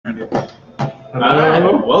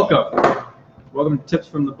welcome. Welcome to Tips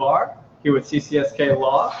from the Bar, here with CCSK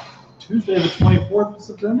Law. Tuesday the 24th of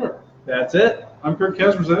September. That's it. I'm Kurt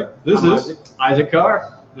Kasperzak. This I'm is Isaac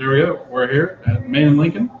Carr. There we go. We're here at Main and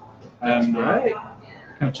Lincoln. And Right.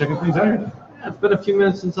 kind of checking things out here today. Yeah, it's been a few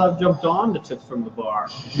minutes since I've jumped on to Tips from the Bar.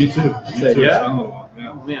 Me too. Say, It's been yeah? a little while,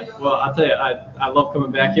 yeah. Oh, man. Well, I'll tell you, I love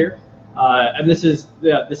coming back here. And this is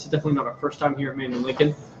definitely not our first time here at Main and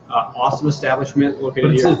Lincoln. Awesome establishment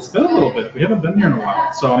located But here. it's been a little bit. We haven't been here in a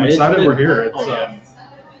while. So I'm It's excited been- we're here. It's oh, yeah.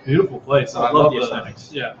 a beautiful place. I love the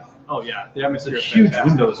aesthetics. Yeah. Oh yeah, the There's atmosphere is huge fantastic.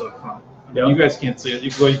 windows up front. I mean, Yep. you guys can't see it.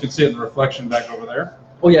 You can see it in the reflection back over there.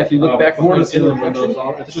 Oh yeah, if you look back more in in the windows,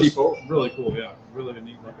 It's it's just people. really cool. Yeah. Really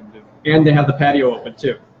neat looking dude. And they have the patio open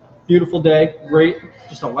too. Beautiful day, great,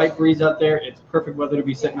 just a light breeze out there. It's perfect weather to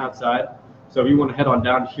be sitting outside. So if you want to head on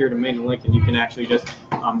down here to Main and Lincoln, you can actually just,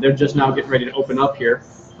 they're just now getting ready to open up here.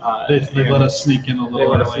 They let us sneak in a They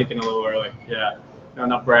little let us early. sneak in a little early, yeah. No,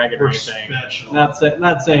 not bragging or We're anything. special. Not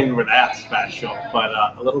saying we're that special, but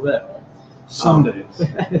a little bit. Some days.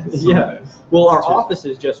 Yeah. Well, our office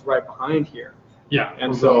is just right behind here. Yeah.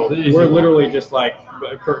 And so we're literally just like,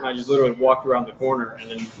 Kurt and I just literally walked around the corner and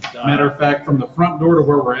then. Matter of fact, from the front door to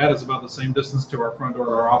where we're at is about the same distance to our front door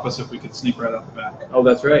to our office if we could sneak right out the back. Oh,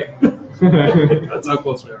 that's right. That's how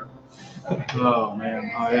close we are. Oh,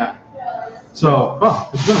 man. Oh, yeah. So,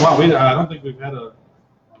 it's been a while. I don't think we've had a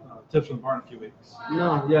Tips from the Bar in a few weeks.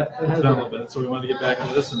 No, yeah, it It's has been a been. little bit. So we wanted to get back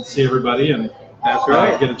into this and see everybody and That's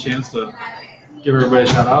right. get a chance to give everybody a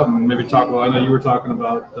shout out and maybe talk. Well, I know you were talking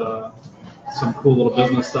about some cool little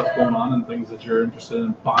business stuff going on and things that you're interested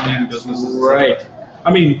in buying businesses. Right.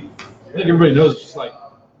 I mean, I think everybody knows it's just like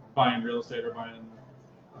buying real estate or buying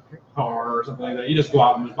a car or something like that. You just go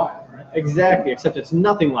out and just buy it, right? Exactly, except it's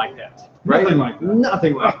nothing like that. Right? Nothing like that.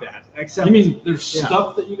 Nothing like that. Except You mean there's Yeah.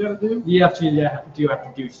 stuff that you got to do? you have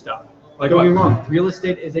to do stuff. Like Don't get me what? wrong, real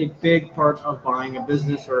estate is a big part of buying a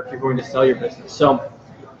business or if you're going to sell your business. So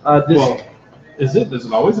this Well, is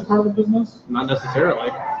it always a part of the business? not necessarily,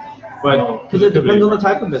 but No, because it it could be. depends on the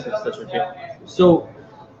type of business that you're doing. So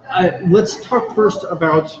let's talk first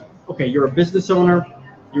about, okay, you're a business owner,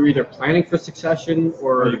 you're either planning for succession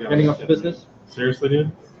or There you go. heading up the business. Seriously,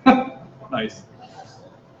 dude? Nice.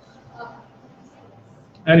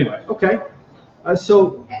 Anyway, Okay.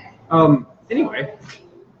 Anyway,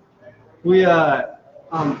 we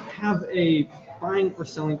have a buying or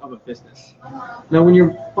selling of a business. Now, when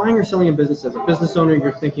you're buying or selling a business as a business owner,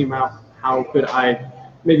 you're thinking about how could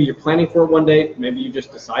maybe you're planning for it one day, maybe you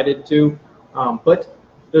just decided to, but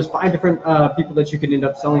there's 5 different people that you can end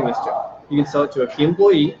up selling this to. You can sell it to a key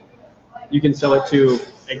employee, you can sell it to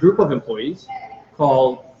a group of employees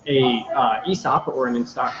called a ESOP or an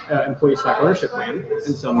employee stock ownership plan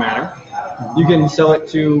in some manner. You can sell it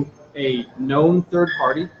to a known third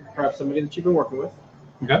party, perhaps somebody that you've been working with,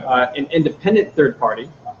 okay. an independent third party,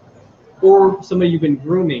 or somebody you've been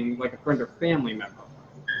grooming, like a friend or family member,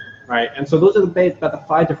 right? And so those are about the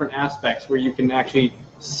 5 different aspects where you can actually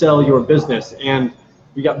sell your business. And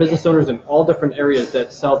you got business owners in all different areas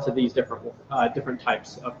that sell to these different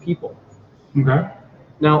types of people. Okay.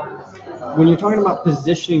 Now, when you're talking about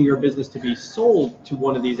positioning your business to be sold to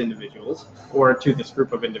one of these individuals or to this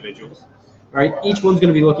group of individuals, right? Each one's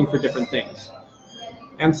going to be looking for different things.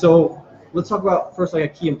 And so let's talk about first like a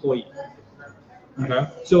key employee. Okay.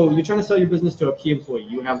 So you're trying to sell your business to a key employee.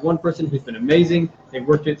 You have one person who's been amazing. They've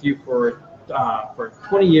worked with you for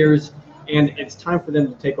 20 years, and it's time for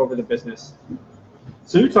them to take over the business.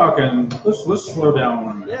 So you're talking. Let's slow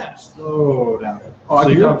down. Yeah. Slow down. Oh, I So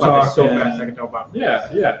can you're talk about this so talking- fast. I can talk about.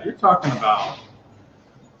 Yeah. You're talking about.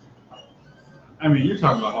 I mean, you're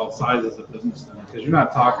talking about all sizes of business then, because you're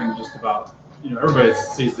not talking just about. Everybody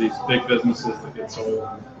sees these big businesses that get sold,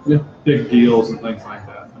 Yeah. big deals and things like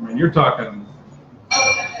that. I mean, you're talking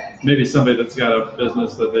maybe somebody that's got a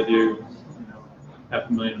business that they do,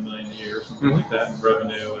 $500,000, $1 million a year or something like that in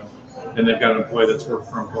revenue, and they've got an employee that's worked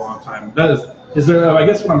for them for a long time. Is there? I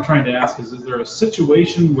guess what I'm trying to ask is there a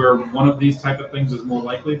situation where one of these type of things is more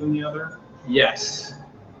likely than the other? Yes.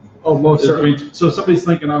 Oh, most certainly. So if somebody's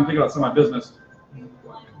thinking, I'm thinking about some of my business,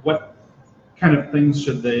 what kind of things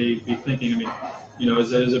should they be thinking? I mean,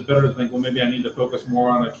 is it better to think, well, maybe I need to focus more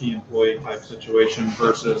on a key employee type situation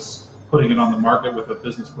versus putting it on the market with a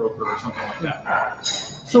business broker or something like that?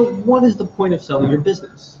 So what is the point of selling your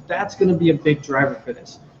business? That's going to be a big driver for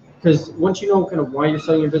this. Because once you know kind of why you're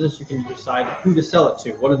selling your business, you can decide who to sell it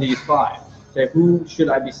to. One of these 5. Say, who should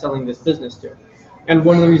I be selling this business to? And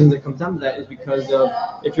one of the reasons it comes down to that is because of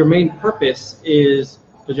if your main purpose is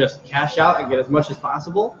to just cash out and get as much as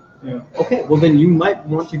possible, Yeah. okay, well then you might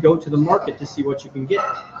want to go to the market to see what you can get.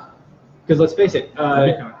 Because let's face it,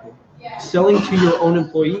 That'd be kind of cool. selling to your own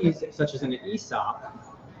employees, such as an ESOP,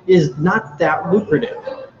 is not that lucrative,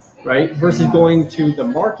 right? Versus going to the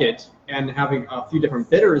market and having a few different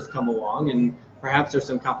bidders come along, and perhaps there's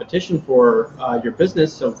some competition for your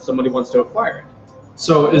business, so somebody wants to acquire it.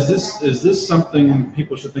 So is this something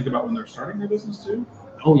people should think about when they're starting their business too?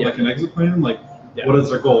 Oh yeah. Like an exit plan? Like, yeah. What is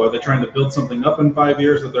their goal? Are they trying to build something up in 5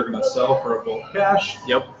 years that they're going to sell for a bulk cash?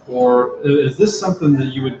 Yep. Or is this something that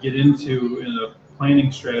you would get into in a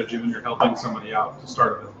planning strategy when you're helping somebody out to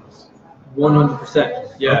start a business?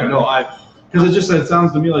 100%. Yeah. Okay. No, because it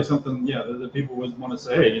sounds to me like something, yeah, that people would want to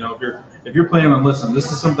say, hey, you know, if you're planning on, listen,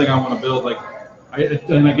 this is something I want to build. Like,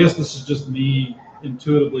 and I guess this is just me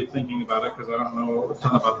intuitively thinking about it because I don't know a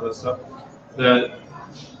ton about this stuff. That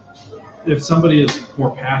if somebody is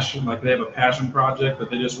more passionate, like they have a passion project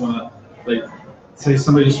that they just want to, like, say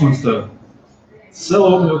somebody just wants to sell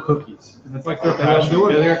oatmeal cookies, and it's like their passion.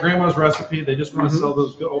 Yeah, their grandma's recipe. They just want to sell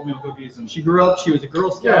those good oatmeal cookies. And she grew up. She was a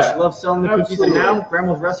Girl Scout. Yeah, she loved selling the cookies, and now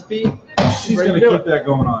grandma's recipe. She's going to keep that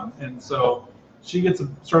going on, and so she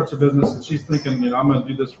starts her business, and she's thinking, you know, I'm going to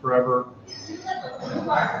do this forever.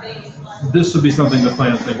 This would be something to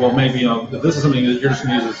plan and think, well, maybe, you know, if this is something that you're just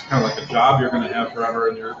going to use as kind of like a job you're going to have forever,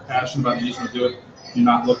 and you're passionate about it, you just want to do it. You're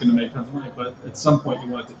not looking to make tons of money, but at some point you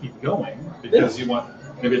want it to keep going because you want,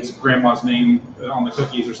 maybe it's grandma's name on the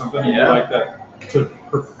cookies or something, and you like that to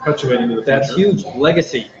perpetuate into the future. That's huge.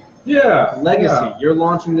 Legacy. Yeah. Legacy. Yeah. You're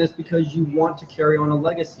launching this because you want to carry on a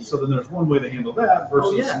legacy. So then there's one way to handle that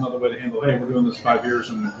versus another way to handle, hey, we're doing this 5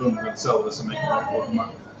 years and boom, we're going to sell this and make more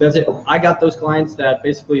money. That's it. I got those clients that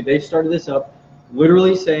basically they started this up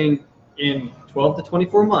literally saying in 12 to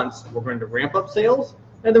 24 months, we're going to ramp up sales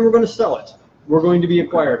and then we're going to sell it. We're going to be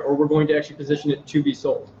acquired or we're going to actually position it to be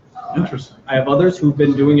sold. Interesting. I have others who've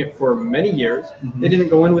been doing it for many years. Mm-hmm. They didn't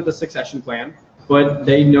go in with a succession plan, but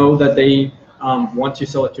they know that they want to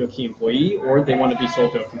sell it to a key employee, or they want to be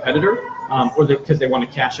sold to a competitor, or because they want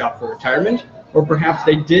to cash out for retirement, or perhaps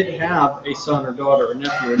they did have a son or daughter or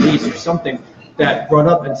nephew or niece or something that brought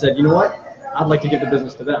up and said, you know what, I'd like to give the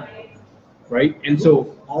business to them, right? And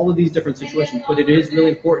so all of these different situations, but it is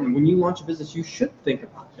really important. When you launch a business, you should think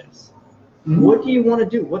about this. Mm-hmm. What do you want to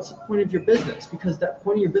do? What's the point of your business? Because that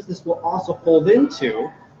point of your business will also fold into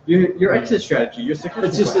your exit strategy, your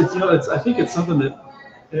succession plan. It's you know, I think it's something that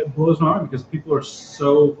it blows my mind because people are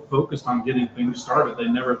so focused on getting things started, they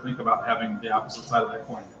never think about having the opposite side of that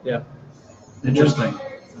coin. Yeah. Interesting.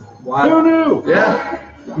 Wow. Who knew? Yeah.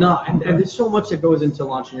 No, and there's so much that goes into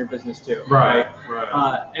launching your business too. Right.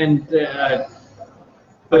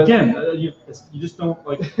 But again, you just don't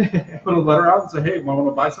like put a letter out and say, hey, want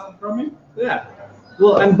to buy something from me? Yeah.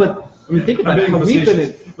 Well, but think about it. We've been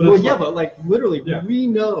in. Well, yeah, but like literally, we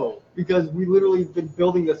know because we literally been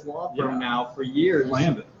building this law firm now for years.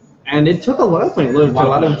 Planned it. And it took a lot of planning, a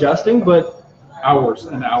lot of adjusting, but hours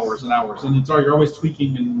and hours and hours, and you're always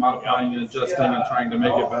tweaking and modifying and adjusting and trying to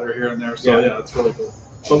make it better here and there. So yeah, it's really cool.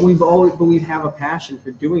 But we have a passion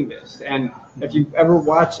for doing this, and if you've ever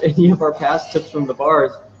watched any of our past tips from the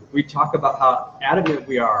bars, we talk about how adamant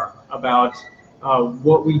we are about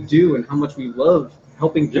what we do and how much we love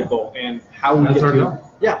helping people and how we get to.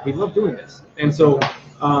 Yeah, we love doing this, and so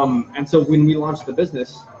when we launched the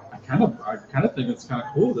business, I kind of think it's kind of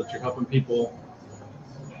cool that you're helping people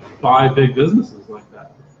buy big businesses like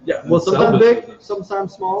that. Yeah, well, sometimes big,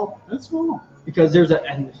 sometimes small. It's small because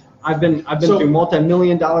and I've been through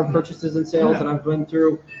multi-million-dollar purchases and sales, and I've been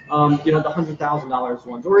through the $100,000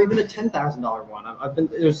 ones, or even a $10,000 one.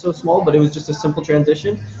 It was so small, but it was just a simple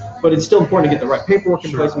transition. But it's still important to get the right paperwork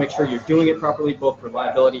in place, make sure you're doing it properly, both for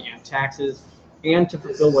liability and taxes, and to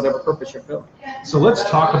fulfill whatever purpose you're filling. So let's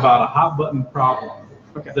talk about a hot button problem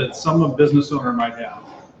that some business owner might have,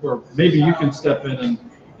 or maybe you can step in and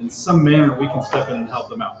in some manner we can step in and help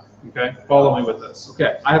them out. Okay, follow me with this.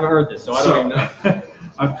 Okay, I haven't heard this, so I don't even know.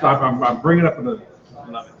 I'm bringing up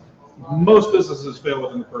most businesses fail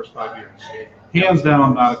within the first 5 years. Hands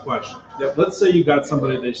down, not a question. Let's say you got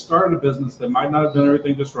somebody, they started a business, they might not have done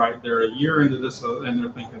everything just right. They're a year into this and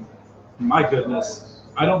they're thinking, my goodness,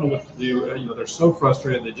 I don't know what to do. They're so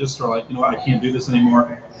frustrated. They just are like, I can't do this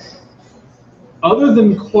anymore. Other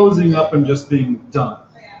than closing up and just being done,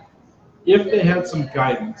 if they had some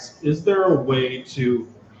guidance, is there a way to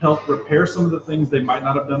help repair some of the things they might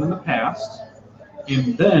not have done in the past,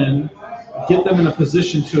 and then get them in a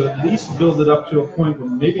position to at least build it up to a point where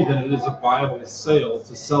maybe then it is a viable sale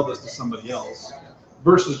to sell this to somebody else,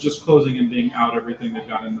 versus just closing and being out everything they've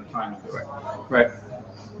got in their time to do it? Right.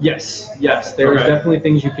 Yes. There are definitely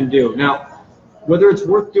things you can do. Now, whether it's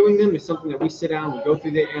worth doing them is something that we sit down, we go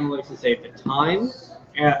through the analytics and say the time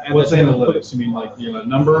And What's that's- analytics? You mean like,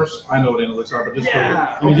 numbers? I know what analytics are, but just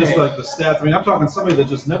Yeah, just okay. like the stats. I mean, I'm talking somebody that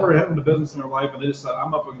just never had a business in their life, and they just said,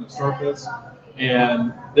 I'm up going to start this,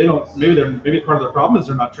 and they don't. Maybe part of the problem is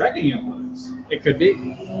they're not tracking analytics. It could be.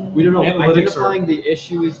 We don't know. Analytics Identifying the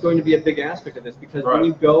issue is going to be a big aspect of this because when Right.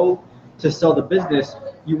 you go to sell the business,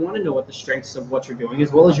 you want to know what the strengths of what you're doing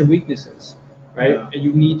as well as your weaknesses, right? Yeah. And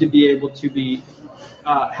you need to be able to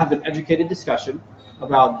have an educated discussion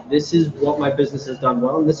about this is what my business has done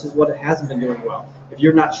well and this is what it hasn't been doing well. If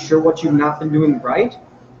you're not sure what you've not been doing right,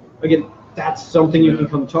 again, that's something you can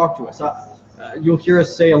come talk to us. You'll hear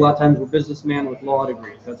us say a lot of times we're businessman with law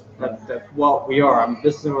degrees. That's what we are. I'm a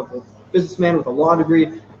businessman with a law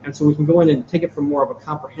degree, and so we can go in and take it from more of a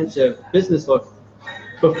comprehensive business look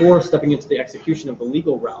before stepping into the execution of the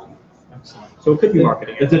legal realm. Excellent. So it could be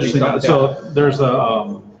marketing. It's interesting. So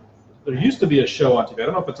there used to be a show on TV. I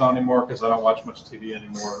don't know if it's on anymore because I don't watch much TV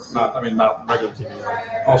anymore. Not regular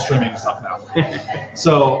TV. All streaming stuff now.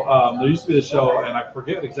 So there used to be a show, and I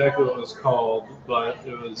forget exactly what it was called, but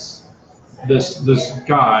it was this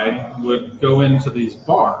guy would go into these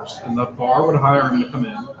bars, and the bar would hire him to come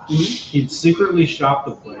in. He'd secretly shop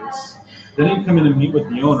the place. Then he'd come in and meet with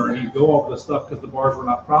the owner, and he'd go over the stuff because the bars were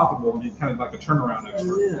not profitable, and he'd kind of like a turnaround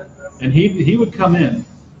expert. Yeah. And he would come in,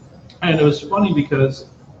 and it was funny because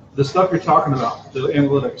the stuff you're talking about, the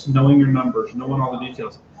analytics, knowing your numbers, knowing all the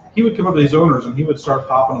details, he would come up to these owners and he would start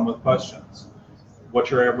popping them with questions. What's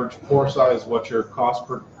your average floor size? What's your cost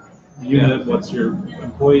per unit? What's your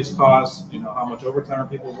employees' cost? How much overtime are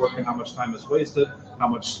people working? How much time is wasted? How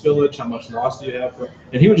much spillage? How much loss do you have?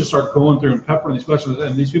 And he would just start going through and peppering these questions,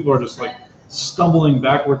 and these people are just like stumbling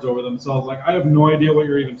backwards over themselves, like, I have no idea what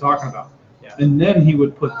you're even talking about. Yeah. And then he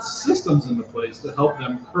would put systems into place to help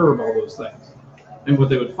them curb all those things. And what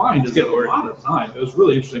they would find is that a lot of time, it was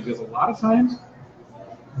really interesting because a lot of times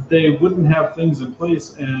they wouldn't have things in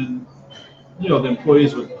place, and the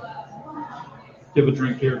employees would give a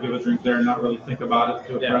drink here, give a drink there, and not really think about it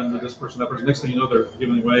to a friend or this person, that person. Next thing you know, they're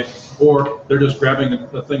giving it away, or they're just grabbing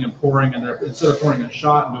the thing and pouring, and instead of pouring a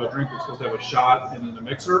shot into a drink, they're supposed to have a shot and then a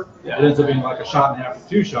mixer. It ends up being like a shot and a half to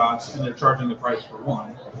 2 shots, and they're charging the price for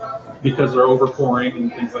one because they're over pouring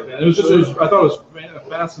and things like that. I thought it was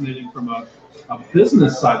fascinating from a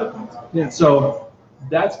business side of things. Yeah. So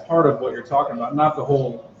that's part of what you're talking about, not the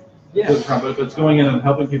whole business, but it's going in and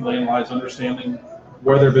helping people analyze, understanding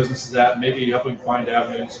where their business is at, maybe helping find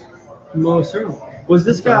avenues. Most certainly. Was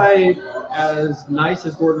this guy as nice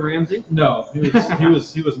as Gordon Ramsay? No, he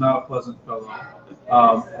was not a pleasant fellow.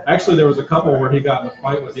 Actually, there was a couple where he got in a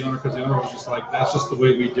fight with the owner because the owner was just like, "That's just the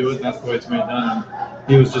way we do it. And that's the way it's been done." And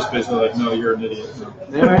he was just basically like, "No, you're an idiot."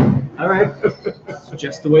 No. All right.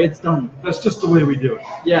 Just the way it's done. That's just the way we do it.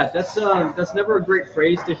 Yeah, that's never a great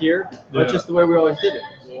phrase to hear, but just the way we always did it.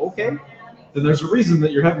 Well, okay. Then there's a reason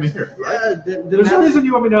that you're having me here, right? Yeah, There's a reason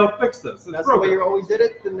you want me to help fix this. That's the way you always did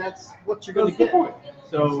it. Then that's what you're going to get. Point.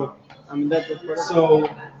 So, I mean, that's So,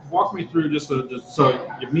 walk me through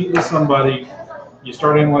so you meet with somebody, you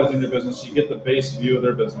start analyzing their business, you get the base view of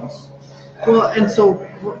their business. Well, and so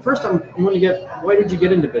first I'm going to get, why did you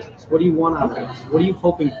get into business? What do you want out of this? What are you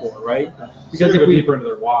hoping for, right? Because if we deeper into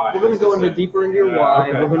their why. We're going to go deeper into your why.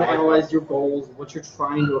 Okay. We're going to analyze your goals, what you're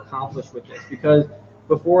trying to accomplish with this. Because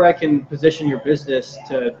before I can position your business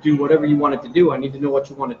to do whatever you want it to do, I need to know what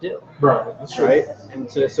you want to do. Right. That's true. Right? And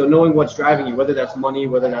so knowing what's driving you, whether that's money,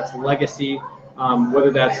 whether that's legacy,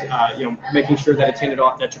 whether that's making sure that it's handed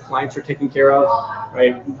off, that your clients are taken care of,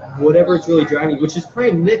 right? Whatever it's really driving you, which is probably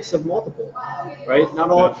a mix of multiple, right? Not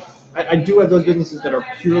all. I do have those businesses that are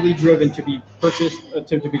purely driven to be purchased,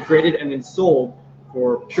 to be created and then sold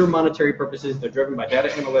for pure monetary purposes. They're driven by data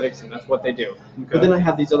analytics, and that's what they do. Okay. But then I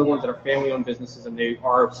have these other ones that are family-owned businesses, and they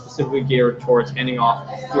are specifically geared towards handing off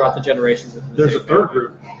throughout the generations. There's a third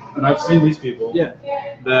group, and I've seen these people. Yeah.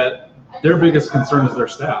 That their biggest concern is their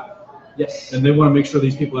staff. Yes. And they want to make sure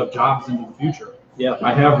these people have jobs into the future. Yeah.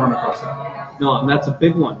 I have run across that. No, and that's a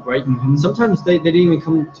big one, right? Mm-hmm. Sometimes they didn't even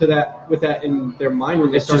come to that with that in their mind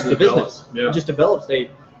when they started the business. Yeah. It just develops. They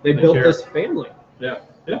built this family. Yeah.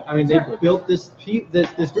 Yeah. I mean, exactly. They built this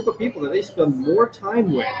group of people that they spend more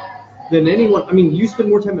time with than anyone. I mean, you spend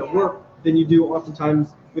more time at work than you do oftentimes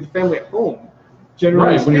with family at home.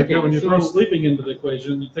 Generally right. speaking. When you throw sleeping into the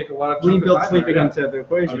equation, you take a lot of time. We built sleeping into the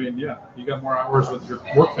equation. I mean, yeah, you got more hours with your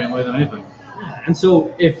work family than anything. And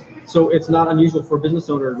so it's not unusual for a business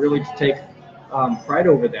owner really to take pride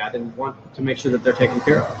over that and want to make sure that they're taken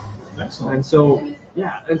care of. Excellent. And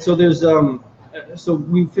so there's so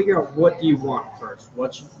we figure out what do you want first,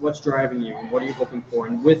 what's driving you, and what are you looking for,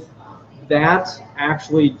 and with that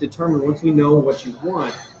actually determine, once we know what you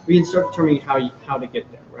want, we can start determining how to get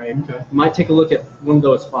there, right? Okay. You might take a look at one of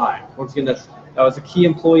those 5. Once again, that was a key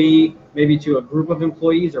employee, maybe to a group of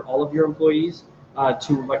employees or all of your employees,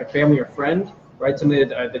 to like a family or friend, right? Somebody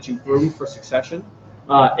that you groomed for succession.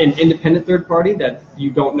 An independent third party that you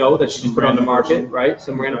don't know that you just put on the market, right?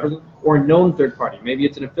 Some random person, or a known third party. Maybe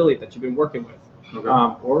it's an affiliate that you've been working with,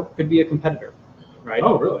 or could be a competitor, right?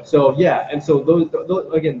 Oh, really? So yeah, and so those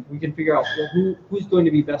again, we can figure out who's going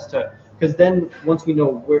to be best to, because then once we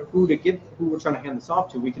know who we're trying to hand this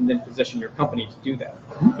off to, we can then position your company to do that.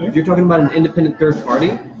 Okay. If you're talking about an independent third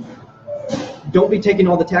party, don't be taking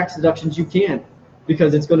all the tax deductions you can,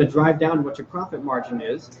 because it's going to drive down what your profit margin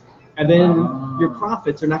is. And then your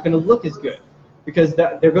profits are not going to look as good, because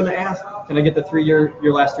they're going to ask, can I get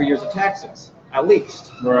your last 3 years of taxes, at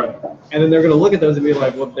least? Right. And then they're going to look at those and be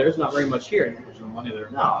like, well, there's not very much here. There's no money there.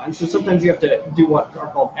 No, and so sometimes you have to do what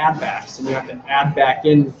are called add backs, and you have to add back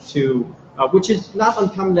into, which is not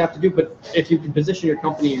uncommon to have to do, but if you can position your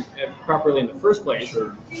company properly in the first place,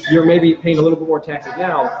 Sure. you're maybe paying a little bit more taxes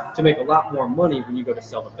now to make a lot more money when you go to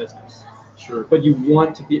sell the business. Sure. But you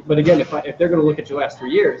want to be, but again, if they're going to look at your last 3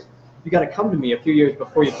 years, you got to come to me a few years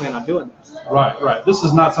before you plan on doing this. Right. This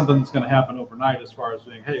is not something that's going to happen overnight as far as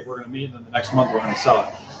being, hey, we're going to meet and then the next month we're going to sell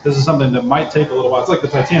it. This is something that might take a little while. It's like the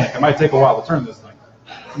Titanic. It might take a while to turn this thing.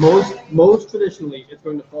 Most traditionally, it's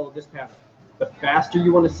going to follow this pattern. The faster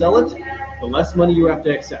you want to sell it, the less money you have to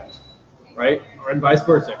accept, right? And vice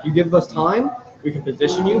versa. If you give us time, we can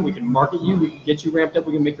position you, we can market you, we can get you ramped up,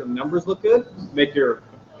 we can make your numbers look good, make your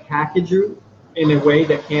package you in a way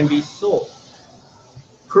that can be sold.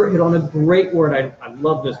 Kurt hit on a great word. I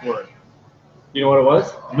love this word. You know what it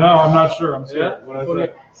was? No, I'm not sure. I'm scared. Yeah. What is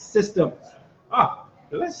it? Systems.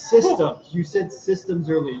 Really? Systems. Cool. You said systems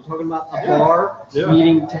earlier. You're talking about a bar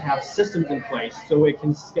needing to have systems in place so it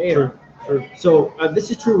can scale. Sure. So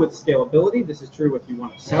this is true with scalability. This is true if you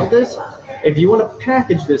want to sell this. If you want to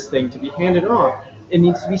package this thing to be handed off, it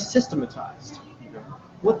needs to be systematized.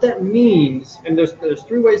 What that means, and there's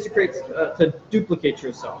 3 ways to create to duplicate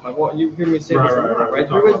yourself. You hear me say this a lot, right?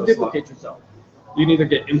 3 ways to duplicate yourself. You can either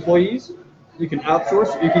get employees, you can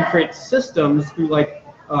outsource, you can create systems through like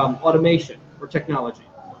automation or technology,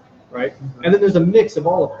 right? And then there's a mix of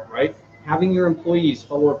all of them, right? Having your employees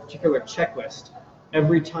follow a particular checklist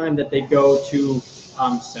every time that they go to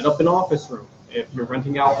set up an office room, if you're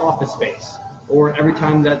renting out office space, or every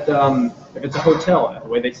time that if it's a hotel, the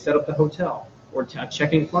way they set up the hotel, or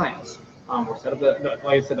checking clients, or set up like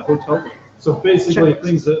I said, the hotel room. So basically,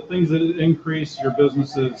 things that increase your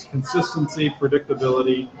business's consistency,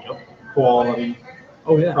 predictability, quality,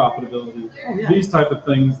 profitability. These type of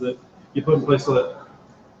things that you put in place so that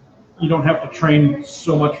you don't have to train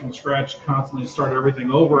so much from scratch, constantly start everything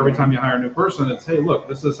over every time you hire a new person. It's, hey, look,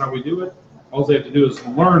 this is how we do it. All they have to do is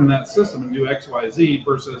learn that system and do X, Y, Z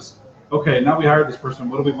versus, okay, now we hired this person.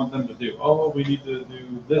 What do we want them to do? Oh, we need to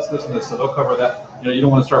do this, this, and this. So they'll cover that. You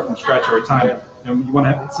don't want to start from scratch every time. You want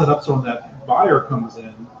to have it set up so when that buyer comes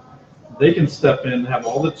in, they can step in, have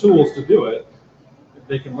all the tools to do it.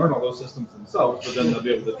 They can learn all those systems themselves, but then they'll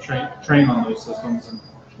be able to train on those systems. And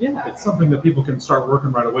it's something that people can start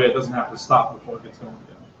working right away. It doesn't have to stop before it gets going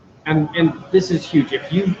again. And this is huge.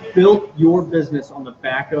 If you built your business on the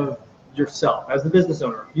back of yourself as the business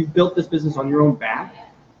owner, if you built this business on your own back,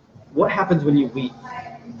 what happens when you leave,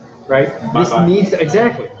 right? Bye-bye.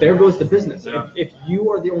 Exactly. There goes the business. Yeah. If you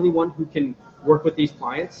are the only one who can work with these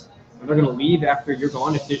clients, and they're going to leave after you're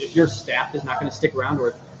gone, if your staff is not going to stick around, or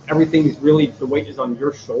if everything is really, the weight is on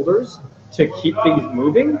your shoulders to keep things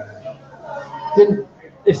moving, then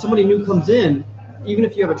if somebody new comes in, even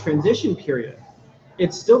if you have a transition period,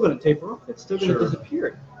 it's still going to taper off. It's still going to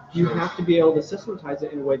disappear. You have to be able to systematize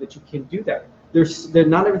it in a way that you can do that.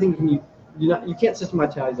 Not everything can you can't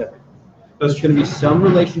systematize everything. There's going to be some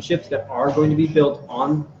relationships that are going to be built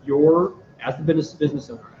on your, as the business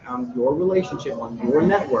owner, on your relationship, on your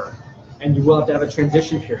network, and you will have to have a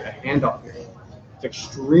transition period, a handoff period. It's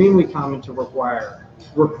extremely common to require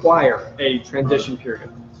a transition period.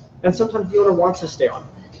 And sometimes the owner wants to stay on.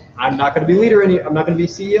 I'm not going to be leader I'm not going to be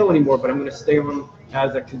CEO anymore, but I'm going to stay on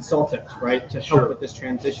as a consultant, right, to help with this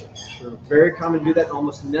transition. Very common to do that, and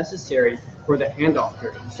almost necessary for the handoff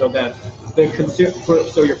period, so that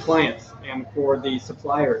so your clients and for the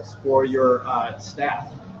suppliers, for your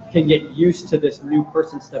staff, can get used to this new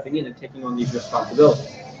person stepping in and taking on these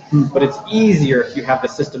responsibilities. But it's easier if you have the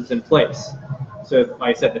systems in place. So,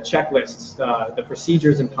 like I said, the checklists, the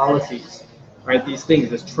procedures and policies, right? These things,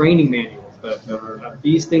 this training manuals,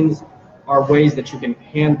 these things are ways that you can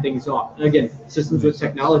hand things off. And again, systems with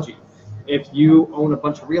technology. If you own a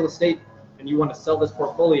bunch of real estate and you want to sell this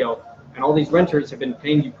portfolio, and all these renters have been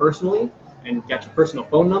paying you personally and got your personal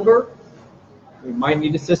phone number, We might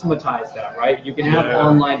need to systematize that, right? You can have Yeah.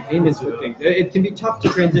 online payments with things. It can be tough to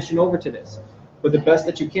transition over to this, but the best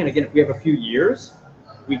that you can, again, if we have a few years,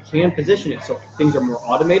 we can position it so things are more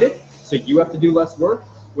automated, so you have to do less work,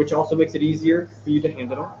 which also makes it easier for you to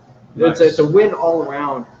hand it on. Nice. It's a win all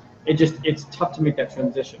around. It's tough to make that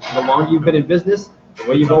transition. The longer you've been in business, the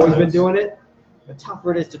way you've always been doing it, the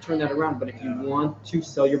tougher it is to turn that around. But if you want to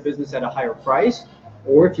sell your business at a higher price,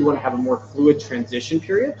 or if you want to have a more fluid transition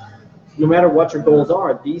period, no matter what your goals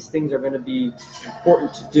are, these things are going to be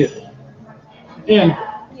important to do. And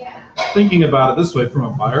thinking about it this way, from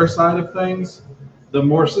a buyer side of things, the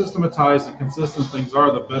more systematized and consistent things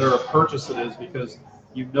are, the better a purchase it is, because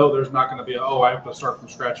you know there's not going to be, oh, I have to start from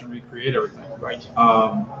scratch and recreate everything. Right.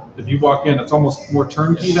 If you walk in, it's almost more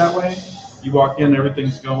turnkey that way. You walk in,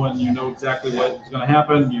 everything's going, you know exactly what's going to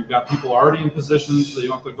happen. You've got people already in positions, so you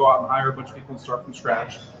don't have to go out and hire a bunch of people and start from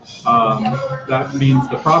scratch. That means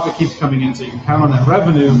the profit keeps coming in, so you can count on that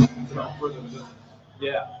revenue.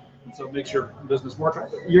 Yeah. And so it makes your business more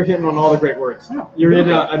attractive. You're hitting on all the great words. Yeah. You're in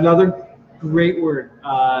another great word,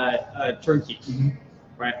 turnkey. Mm-hmm.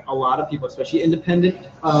 Right? A lot of people, especially independent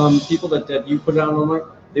people that you put it on online,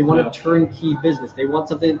 they want a turnkey business. They want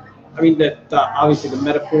something. I mean, that obviously the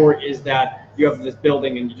metaphor is that you have this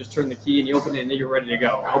building and you just turn the key and you open it and then you're ready to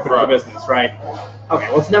go. Open up a business, right? Okay,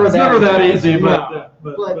 well, it's never that easy, no.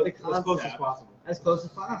 but the as close as concept, possible. as close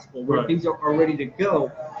as possible, where Right. things are ready to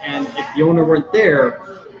go. And if the owner weren't there,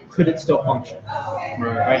 could it still function?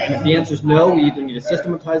 Right? And if the answer is no, we either need to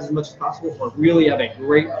systematize as much as possible or really have a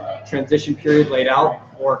great transition period laid out,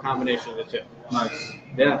 or a combination of the two. Nice.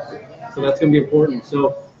 Yeah, so that's going to be important.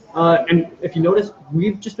 So, and if you notice,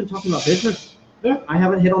 we've just been talking about business. Yeah. I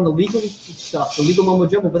haven't hit on the legal stuff, the legal mumbo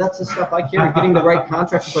jumbo, but that's the stuff I carry, getting the right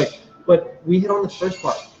contracts in place. But we hit on the first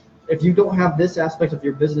part. If you don't have this aspect of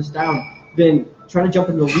your business down, then trying to jump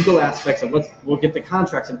into the legal aspects of we'll get the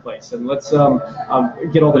contracts in place and let's get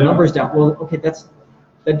all the numbers down. Well, okay,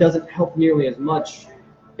 that doesn't help nearly as much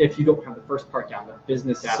if you don't have the first part down, the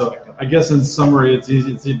business aspect of it. I guess in summary, it's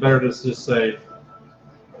better to just say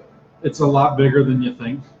it's a lot bigger than you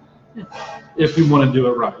think if you want to do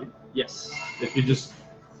it right. Yes. If you just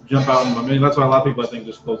jump out and, I mean, that's why a lot of people, I think,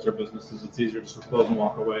 just close their businesses. It's easier just to close and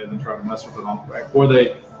walk away than try to mess with it all. Right. Or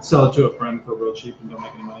they sell it to a friend for real cheap and don't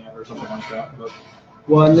make any money on it or something like that. But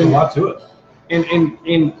well, and there's then a lot to it.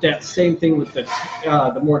 And that same thing with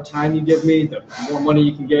the more time you give me, the more money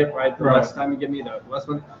you can get, right? The less time you give me, the less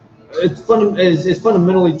money. It's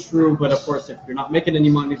fundamentally true, but of course, if you're not making any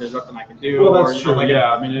money, there's nothing I can do. Well, that's or, true. Like,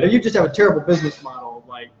 yeah, I mean, if you just have a terrible business model,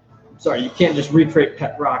 like, sorry, you can't just recreate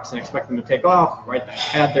pet rocks and expect them to take off, right? They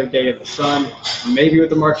had their day in the sun, maybe with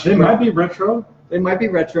the market. They might be retro. They might be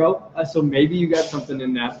retro, so maybe you got something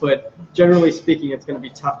in that. But generally speaking, it's going to be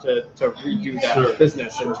tough to redo that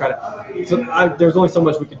business and try to. So there's only so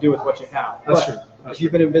much we can do with what you have. That's but true. If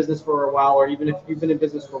you've been in business for a while, or even if you've been in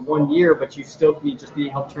business for 1 year, but you still need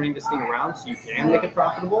help turning this thing around so you can make it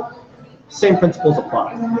profitable, same principles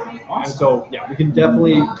apply. And so, yeah, we can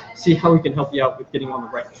definitely see how we can help you out with getting on the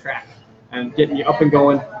right track and getting you up and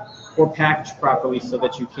going or packaged properly so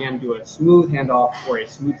that you can do a smooth handoff or a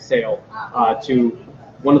smooth sale to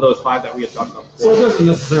one of those 5 that we had talked about before. So it doesn't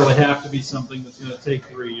necessarily have to be something that's going to take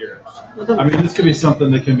 3 years. I mean, this could be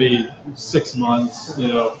something that can be 6 months,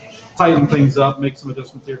 tighten things up, make some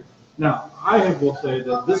adjustments here. Now, I will say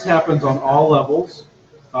that this happens on all levels.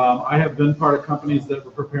 I have been part of companies that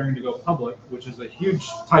were preparing to go public, which is a huge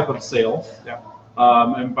type of sale. Yeah.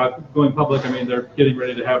 And by going public, I mean they're getting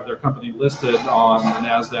ready to have their company listed on the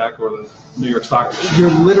NASDAQ or the New York Stock Exchange.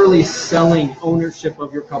 You're literally selling ownership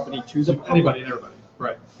of your company to the public. Anybody and everybody.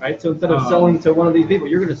 Right. So instead of selling to one of these people,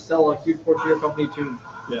 you're going to sell a huge portion of your company to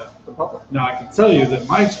the public. Now, I can tell you that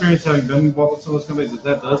my experience having been involved with some of those companies is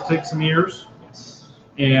that does take some years. Yes.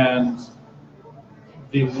 And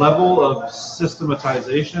the level of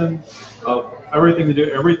systematization of everything to do,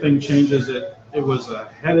 everything changes. It was a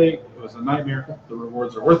headache. It was a nightmare. The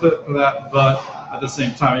rewards are worth it for that. But at the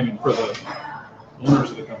same time, I mean, for the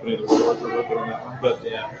owners of the company, the rewards are worth it on that one. But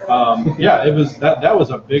it was that was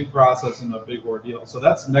a big process and a big ordeal. So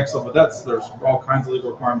that's next level. There's all kinds of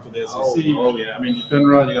legal requirements for the SEC. Oh yeah. I mean,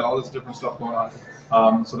 FINRA, you got all this different stuff going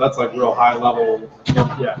on. So that's like real high level.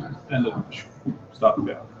 End of stuff.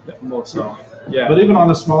 So, but even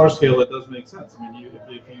on a smaller scale, it does make sense. I mean,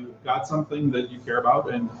 if you've got something that you care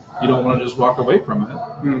about and you don't want to just walk away from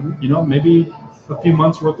it, maybe a few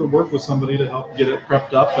months worth of work with somebody to help get it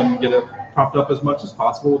prepped up and get it propped up as much as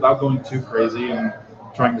possible without going too crazy and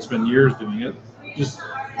trying to spend years doing it. Just,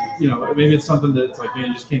 maybe it's something that's like,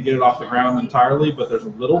 you just can't get it off the ground entirely, but there's a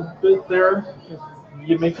little bit there.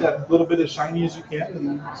 you make that little bit as shiny as you can,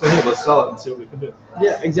 and say, hey, let's sell it and see what we can do.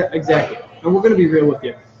 Yeah, exactly. And we're going to be real with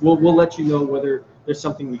you. We'll let you know whether there's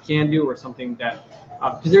something we can do or something that,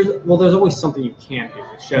 because there's always something you can't do.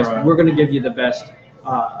 It's just we're going to give you the best,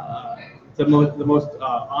 the most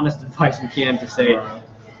honest advice we can to say.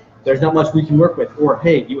 There's not much we can work with, or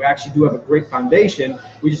hey, you actually do have a great foundation.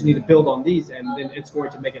 We just need to build on these, and then it's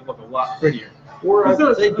going to make it look a lot prettier. Or I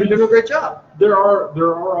say you're doing a great job. There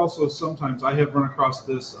are also sometimes I have run across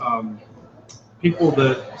this people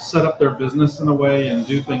that set up their business in a way and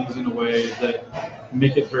do things in a way that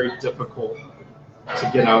make it very difficult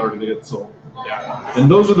to get out or to get sold. Yeah, and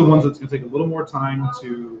those are the ones that's going to take a little more time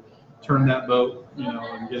to turn that boat,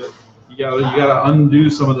 and get it. You gotta undo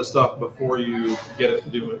some of the stuff before you get it to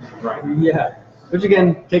do it right. Yeah, which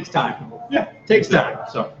again takes time. Yeah, takes time.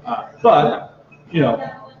 So, but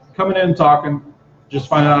coming in, talking, just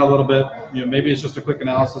finding out a little bit. Maybe it's just a quick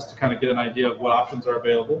analysis to kind of get an idea of what options are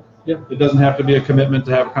available. Yeah. It doesn't have to be a commitment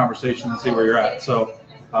to have a conversation and see where you're at. So,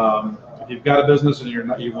 if you've got a business and you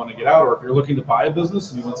want to get out, or if you're looking to buy a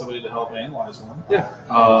business and you want somebody to help analyze one,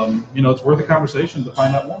 it's worth a conversation to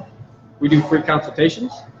find out more. We do free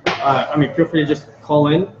consultations. Feel free to just call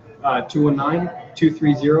in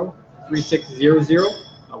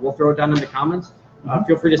 219-230-3600. We'll throw it down in the comments.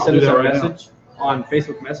 Feel free to send us a message on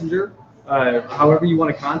Facebook Messenger, however you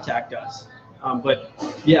want to contact us. But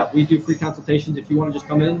yeah, we do free consultations. If you want to just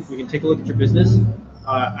come in, we can take a look at your business.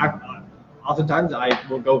 Oftentimes I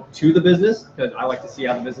will go to the business because I like to see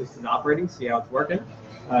how the business is operating, see how it's working.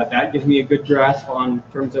 That gives me a good grasp on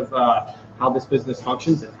terms of how this business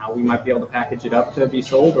functions and how we might be able to package it up to be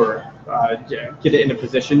sold, or get it in a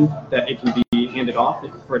position that it can be handed off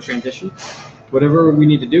for a transition. Whatever we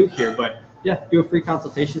need to do here, but yeah, do a free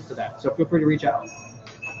consultation for that. So feel free to reach out.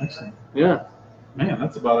 Excellent. Yeah. Man,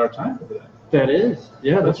 that's about our time for today. That is.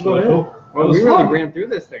 Yeah, that's about really it. cool. Well, we really ran through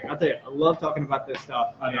this thing. I'll tell you, I love talking about this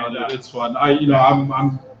stuff. I know, dude, it's fun.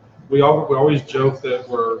 We always joke that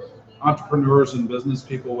we're entrepreneurs and business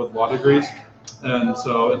people with law degrees. And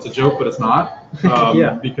so it's a joke, but it's not.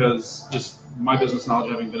 Because just my business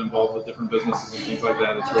knowledge, having been involved with different businesses and things like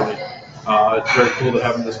that, it's really, it's very cool to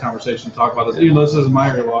have this conversation, talk about this. Even though this isn't my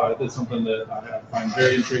area of law, it's something that I find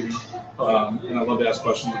very intriguing, and I love to ask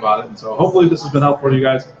questions about it. And so hopefully this has been helpful to you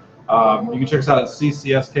guys. You can check us out at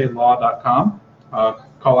ccsklaw.com.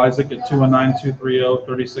 Call Isaac at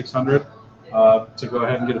 219-230-3600 to go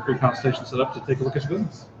ahead and get a free consultation set up to take a look at your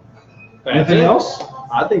business. Anything else?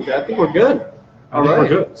 I think we're good. I think we're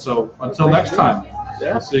good. So until next time,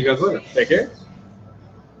 Yeah. I'll see you guys later. Take care.